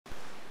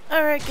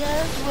Alright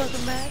guys,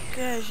 welcome back.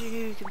 As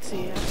you can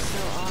see, I'm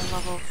still on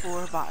level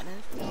 4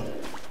 botanist.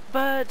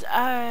 But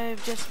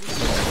I've just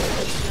received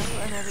this skill,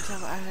 and every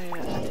time I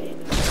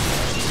attain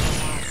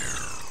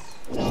this,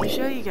 let me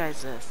show you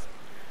guys this.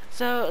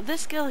 So this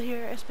skill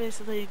here is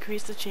basically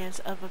increase the chance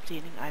of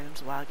obtaining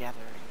items while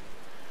gathering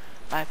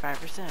by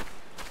 5%.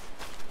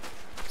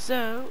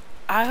 So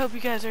I hope you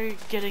guys are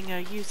getting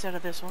a use out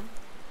of this one,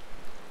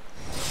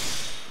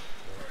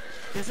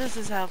 because this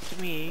has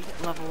helped me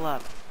level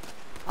up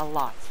a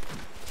lot.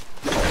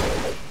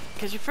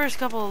 Because your first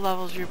couple of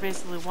levels, you're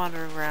basically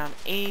wandering around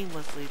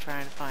aimlessly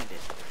trying to find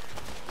it.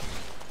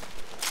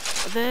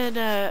 But then,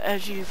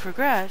 as you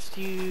progress,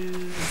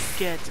 you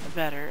get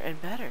better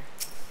and better.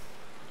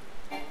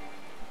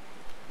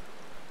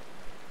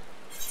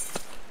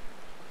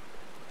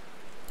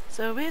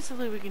 So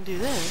basically, we can do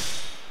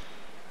this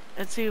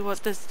and see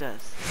what this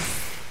does.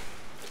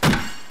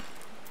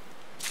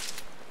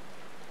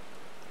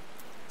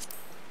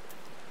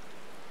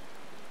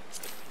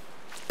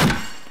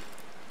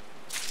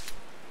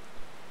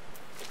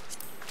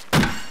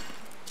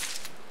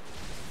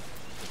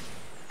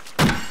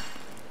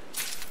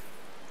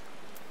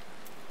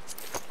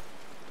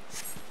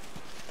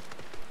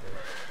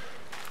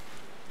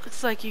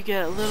 Looks like you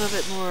get a little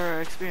bit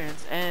more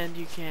experience, and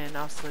you can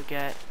also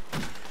get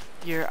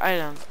your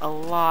items a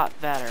lot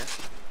better.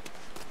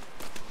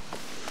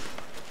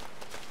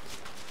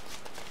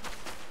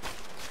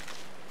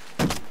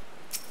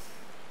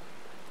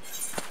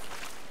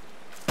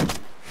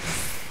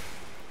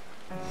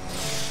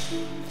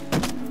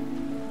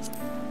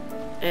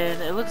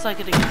 And it looks like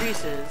it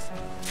increases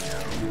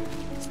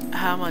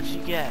how much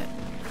you get.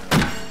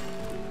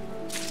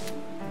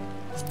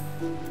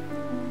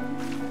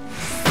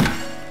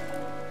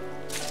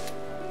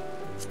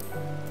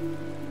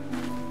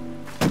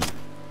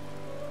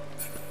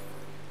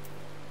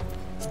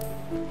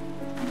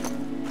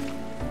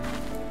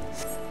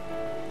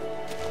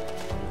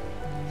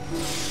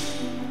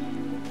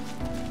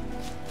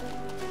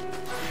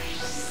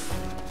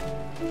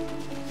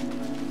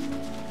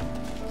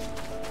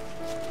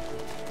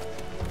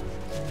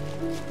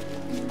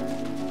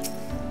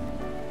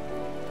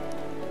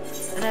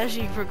 And as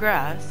you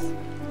progress,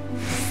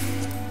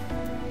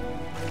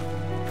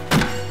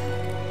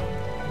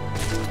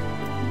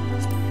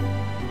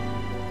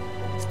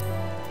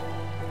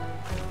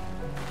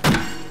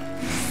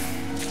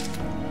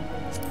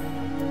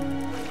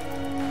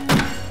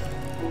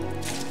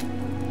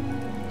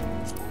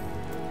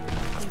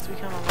 things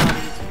become a lot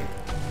easier.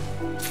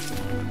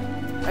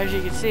 As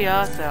you can see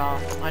also,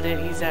 I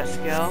didn't use that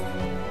skill.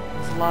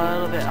 It's a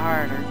little bit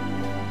harder.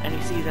 And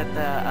you see that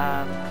the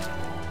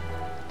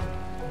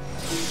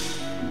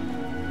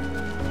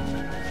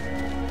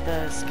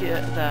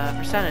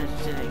percentage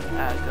didn't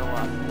go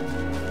up.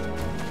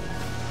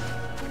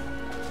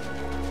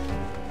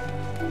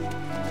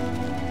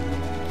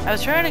 I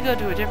was trying to go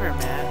to a different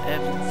map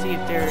and see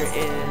if there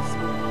is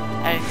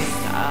anything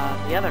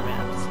on the other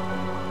maps,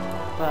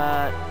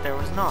 but there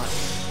was not.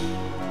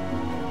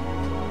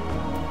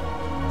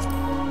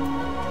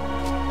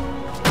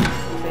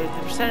 Okay,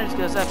 the percentage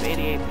goes up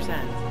 88%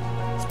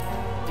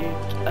 due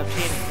to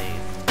obtaining these.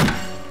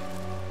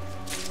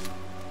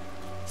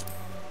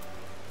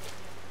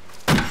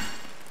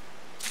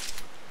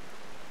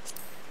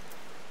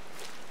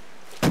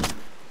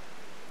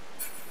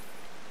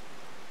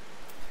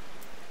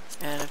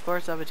 And of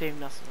course, I've attained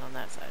nothing on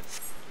that side.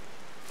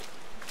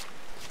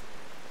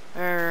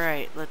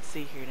 Alright, let's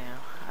see here now.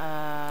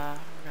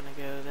 We're gonna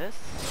go this.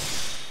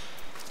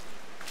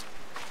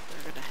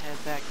 We're gonna head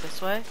back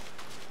this way.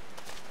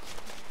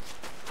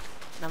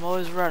 And I'm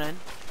always running.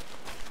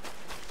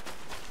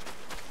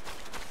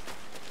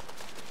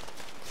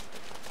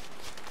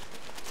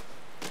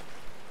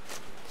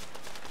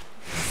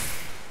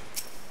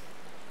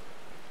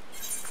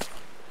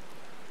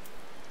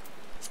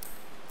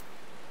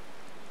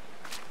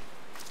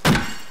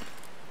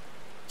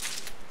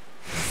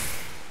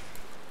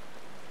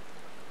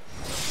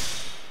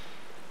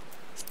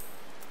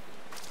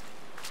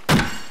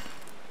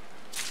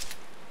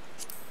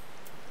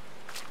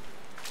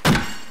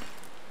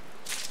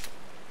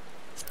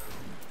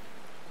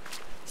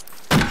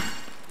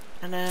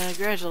 And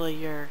gradually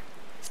your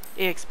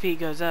EXP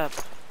goes up.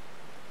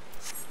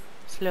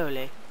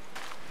 Slowly.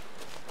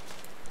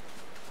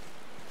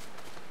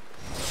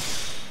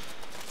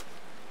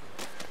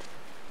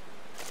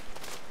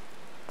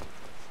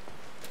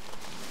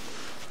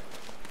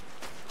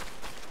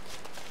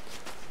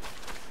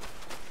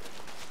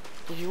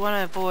 Because you want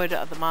to avoid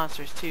the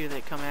monsters too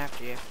that come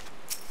after you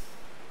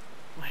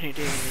when you're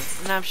doing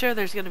this. And I'm sure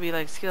there's going to be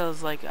like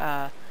skills like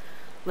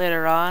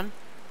later on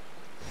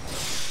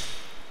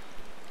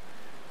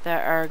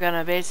that are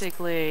gonna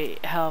basically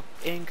help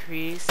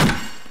increase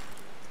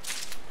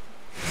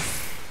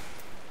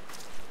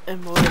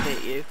and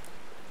motivate you.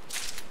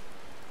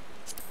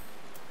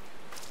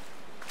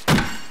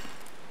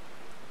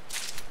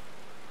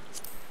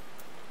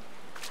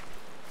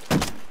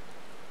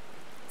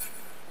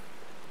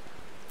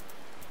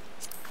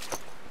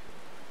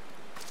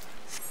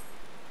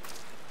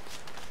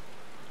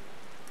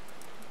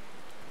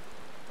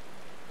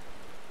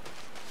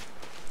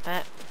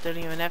 Don't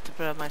even have to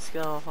put up my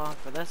skill log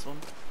for this one.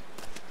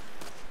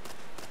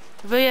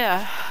 But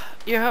yeah,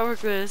 your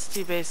homework is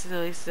to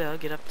basically still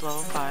get up to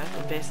level 5,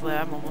 and basically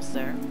I'm almost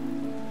there.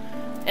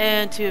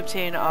 And to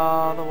obtain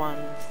all the ones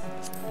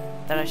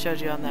that I showed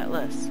you on that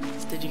list.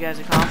 Did you guys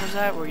accomplish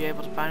that? Were you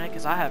able to find it?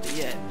 Because I haven't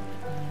yet.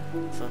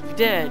 So if you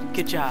did,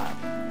 good job.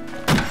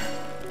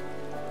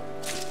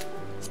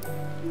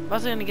 I'm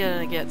also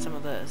gonna get some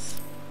of this.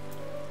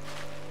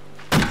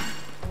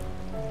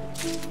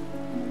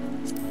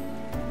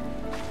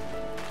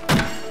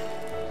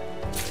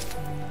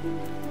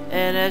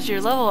 And as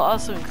your level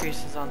also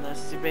increases on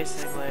this, you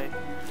basically,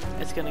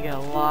 it's gonna get a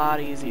lot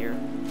easier.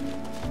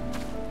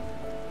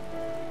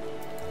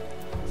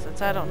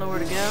 Since I don't know where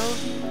to go,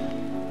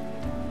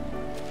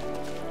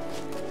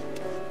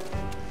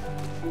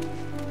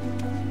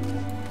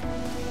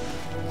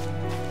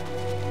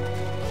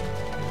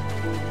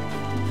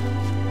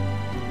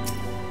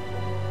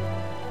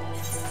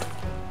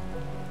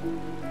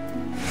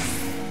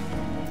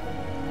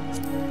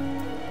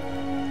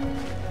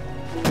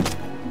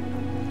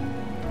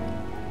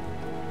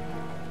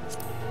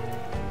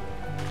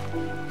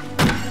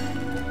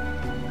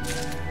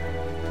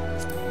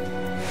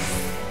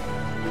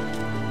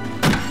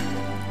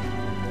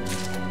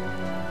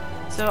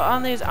 so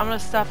on these, I'm gonna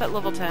stop at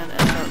level 10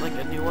 and start like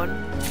a new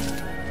one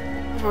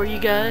for you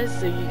guys,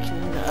 so you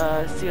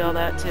can see all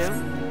that too.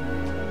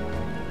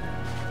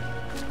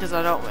 Because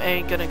I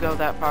ain't gonna go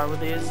that far with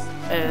these,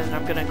 and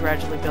I'm gonna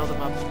gradually build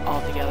them up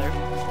all together.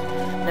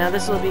 Now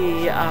this will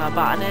be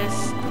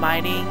botanist,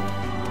 mining,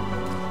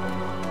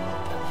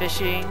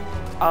 fishing,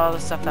 all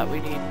the stuff that we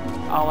need,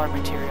 all our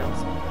materials.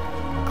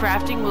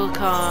 Crafting will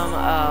come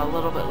a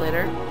little bit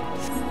later.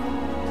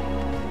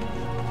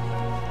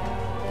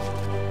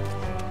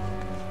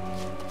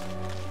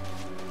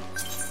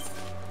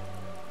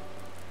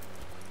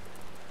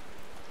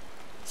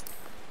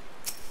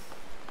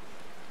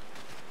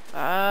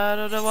 I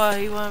don't know why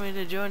he wanted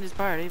me to join his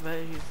party, but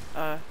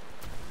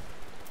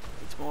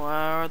it's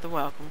more than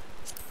welcome.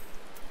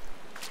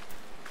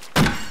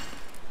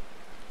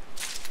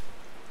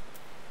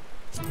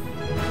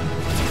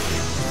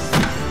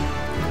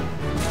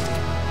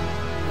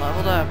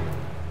 Leveled up.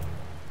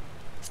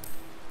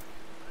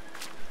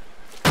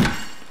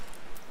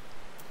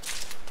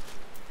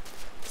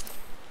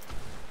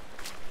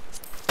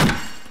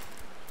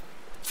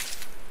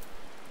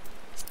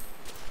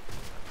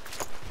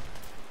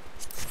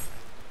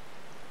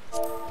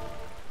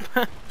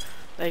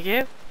 Thank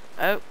you.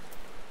 Oh.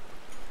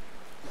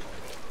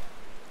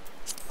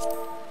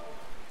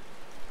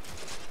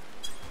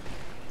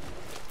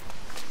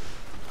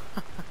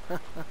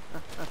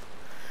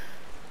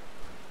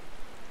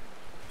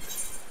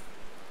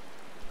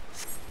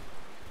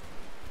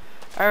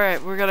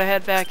 Alright, we're gonna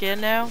head back in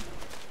now.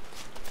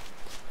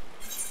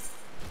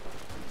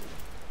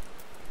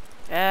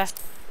 Yeah.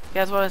 You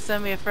guys want to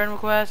send me a friend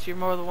request? You're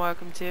more than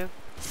welcome to.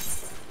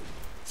 That's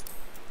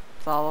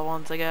all the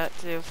ones I got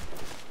too.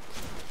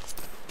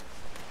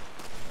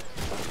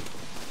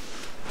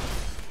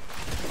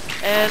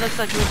 And it looks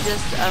like we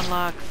just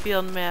unlocked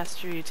Field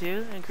Mastery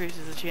 2.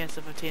 Increases the chance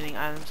of obtaining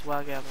items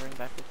while gathering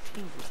by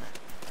 15%.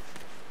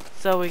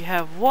 So we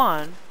have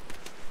 1,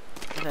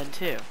 and then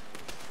 2.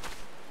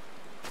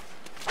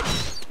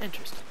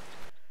 Interesting.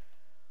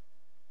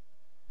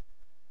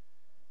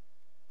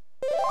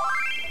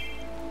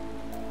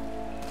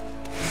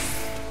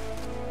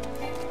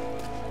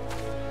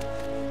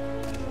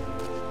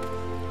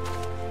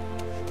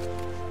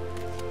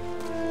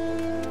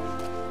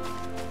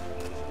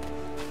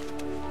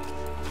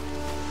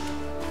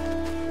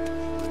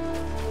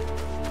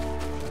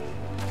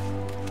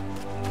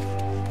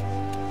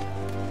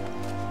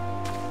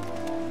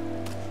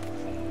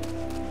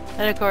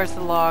 And of course the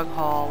log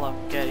haul of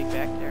getting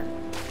back there.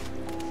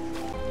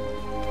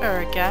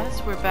 Alright guys,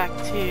 we're back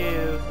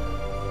to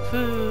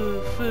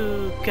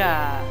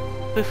Fufuka.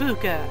 That's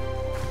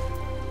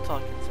all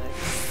I can say.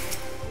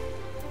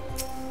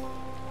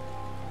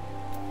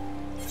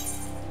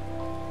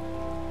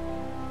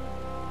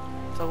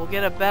 So we'll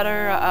get a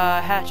better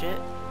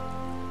hatchet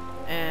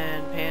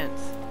and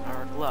pants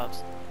or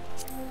gloves.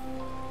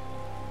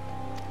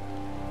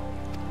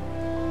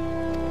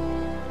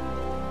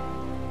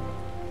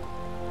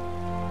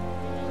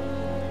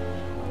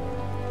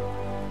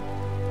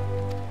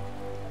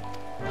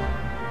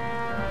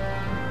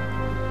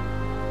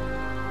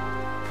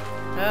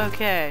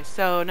 Okay,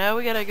 so now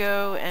we gotta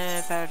go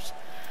and fetch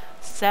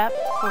sap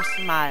for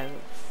smiles.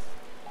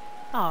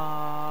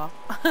 Aww.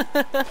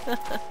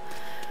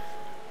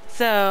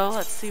 So,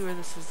 let's see where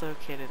this is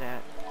located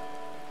at.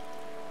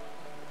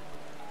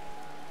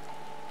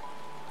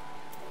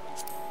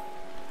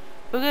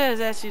 Buga has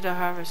asked you to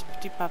harvest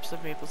 50 pops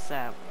of maple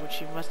sap,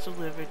 which you must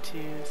deliver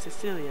to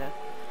Cecilia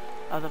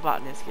of the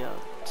Botanist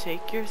Guild.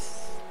 Take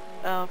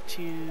yourself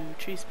to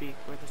Treespeak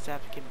where the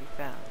sap can be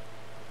found.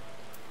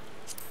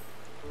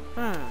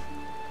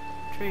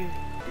 Tree.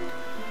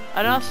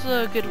 And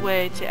also a good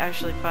way to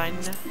actually find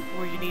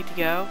where you need to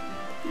go.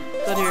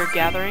 Go to your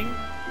gathering.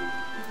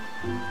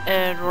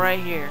 And right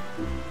here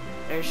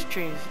There's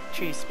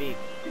tree speak.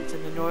 It's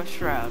in the North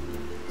Shroud.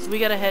 So we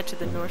gotta head to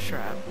the North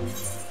Shroud.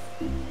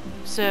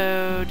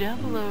 So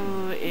down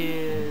below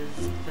is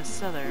the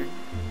southern.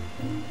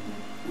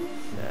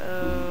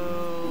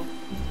 So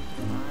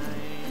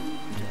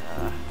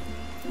well,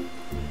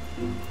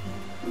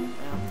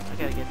 I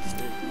gotta get to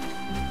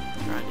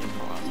try and get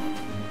Fallout.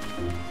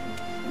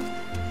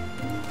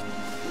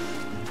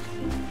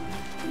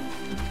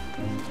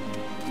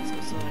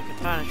 So I can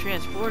find a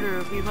transporter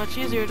would be much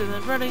easier than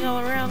running all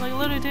around like a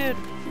little dude.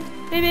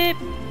 Beep beep!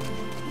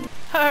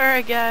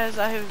 Alright guys,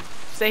 I have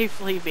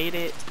safely made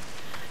it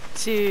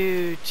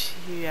to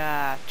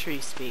Tree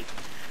Speak.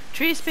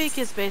 Tree Speak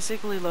is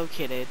basically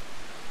located,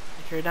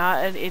 if you're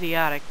not an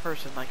idiotic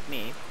person like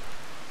me,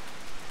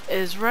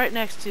 is right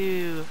next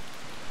to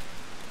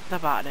the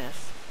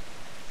botanist.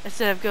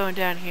 Instead of going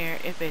down here,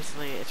 it's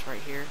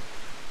right here.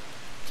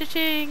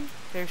 Cha-ching!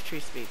 There's Tree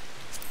Speak.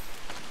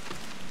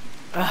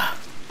 Ugh.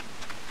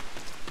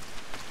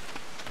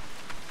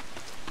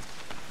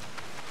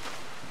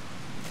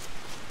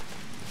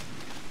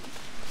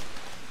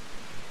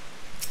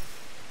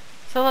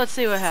 So let's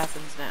see what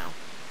happens now.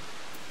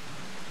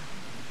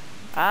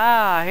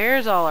 Ah,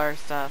 here's all our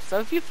stuff. So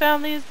if you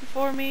found these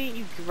before me,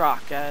 you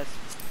rock, guys.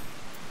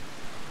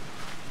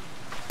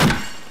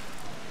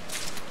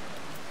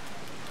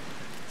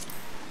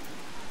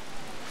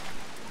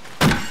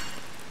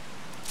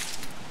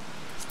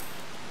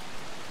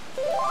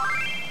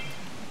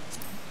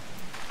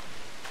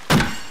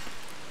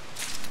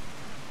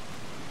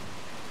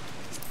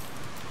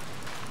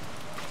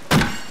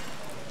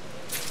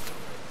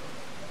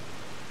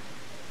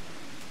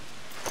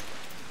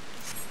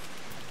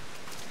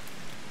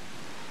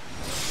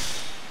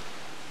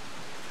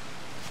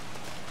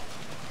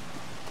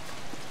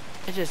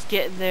 And just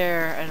getting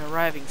there and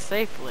arriving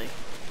safely.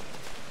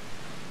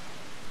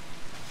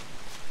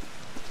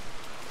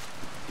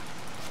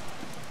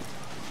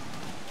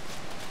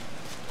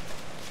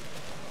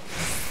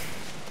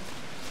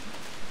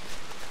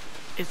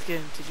 It's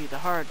going to be the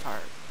hard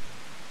part.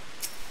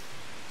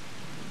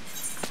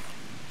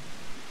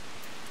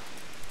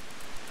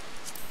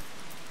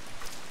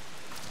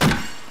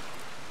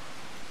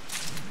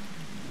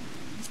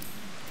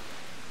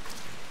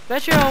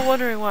 Bet you're all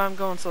wondering why I'm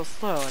going so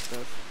slow at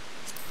this.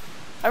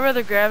 I'd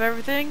rather grab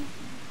everything.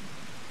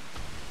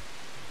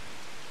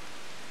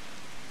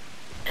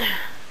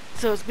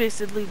 So it's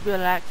basically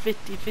like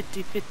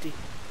 50-50-50.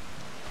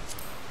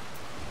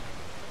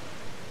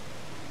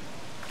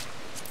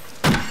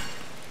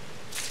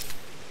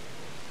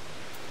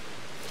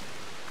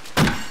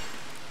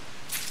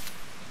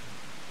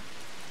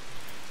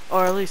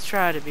 Or at least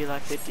try to be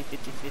like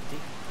 50-50-50.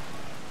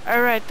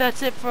 Alright,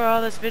 that's it for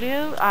all this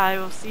video. I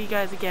will see you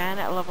guys again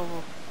at level...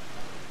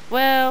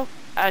 Well,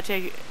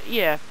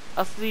 yeah.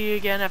 I'll see you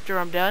again after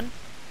I'm done.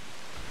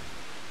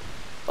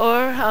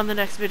 Or on the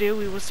next video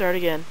we will start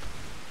again.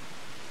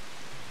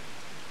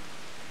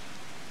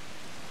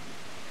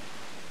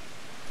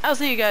 I'll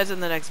see you guys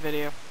in the next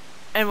video.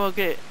 And we'll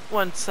get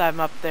once I'm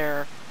up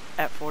there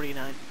at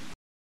 49.